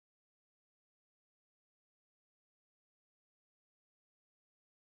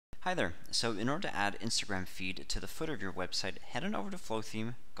Hi there. So in order to add Instagram feed to the footer of your website, head on over to Flow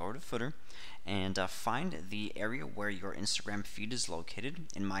Theme, go over to footer, and find the area where your Instagram feed is located.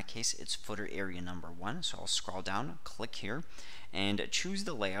 In my case, it's footer area number 1. So I'll scroll down, click here, and choose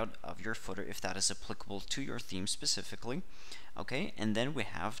the layout of your footer if that is applicable to your theme specifically. Okay, and then we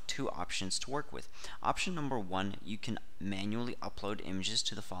have two options to work with. Option number 1, you can manually upload images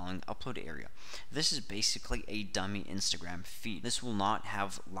to the following upload area. This is basically a dummy Instagram feed. This will not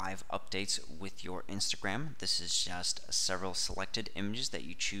have live updates with your Instagram. This is just several selected images that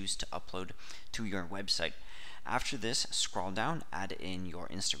you choose to upload to your website. After this, scroll down, add in your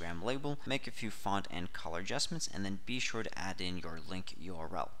Instagram label, make a few font and color adjustments, and then be sure to add in your link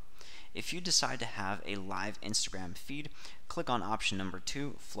URL. If you decide to have a live Instagram feed, click on option number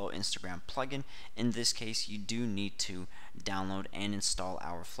 2, Flow Instagram plugin. In this case, you do need to download and install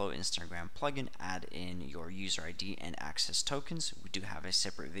our Flow Instagram plugin, add in your user ID and access tokens. We do have a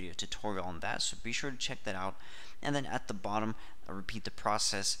separate video tutorial on that, so be sure to check that out. And then at the bottom, repeat the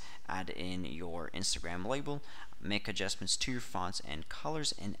process, add in your Instagram label, make adjustments to your fonts and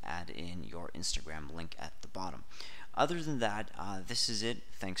colors, and add in your Instagram link at the bottom. Other than that, this is it.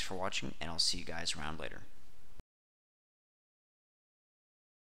 Thanks for watching, and I'll see you guys around later.